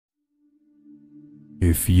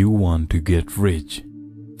If you want to get rich,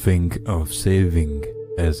 think of saving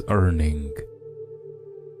as earning.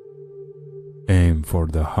 Aim for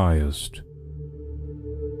the highest.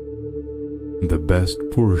 The best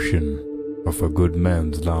portion of a good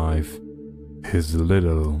man's life is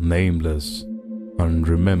little nameless,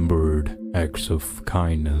 unremembered acts of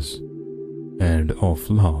kindness and of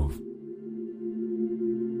love.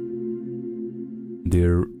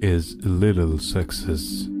 There is little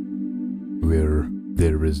success where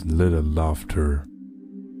there is little laughter.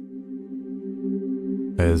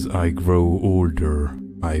 As I grow older,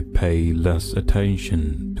 I pay less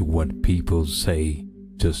attention to what people say,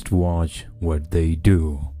 just watch what they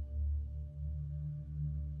do.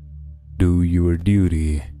 Do your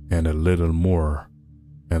duty and a little more,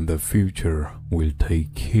 and the future will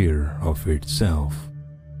take care of itself.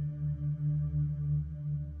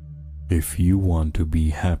 If you want to be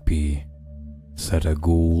happy, set a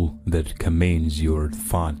goal that commands your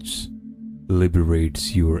thoughts,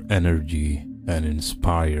 liberates your energy, and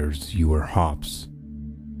inspires your hopes.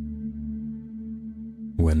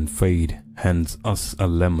 When fate hands us a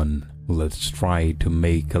lemon, let's try to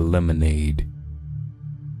make a lemonade.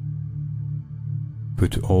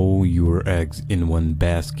 Put all your eggs in one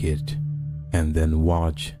basket, and then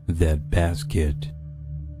watch that basket.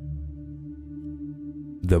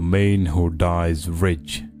 The man who dies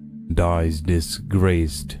rich dies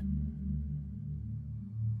disgraced.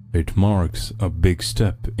 It marks a big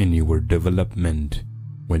step in your development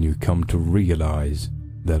when you come to realize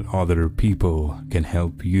that other people can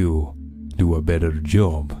help you do a better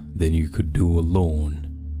job than you could do alone.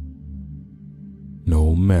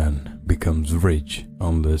 No man becomes rich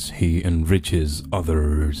unless he enriches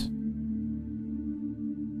others.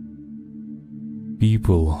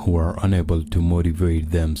 People who are unable to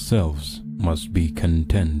motivate themselves must be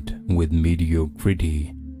content with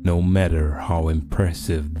mediocrity, no matter how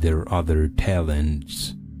impressive their other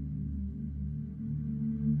talents.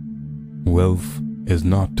 Wealth is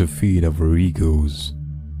not to feed our egos,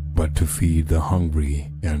 but to feed the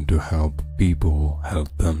hungry and to help people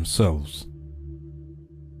help themselves.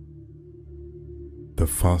 The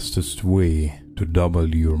fastest way to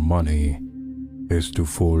double your money is to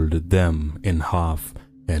fold them in half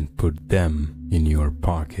and put them in your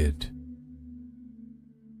pocket.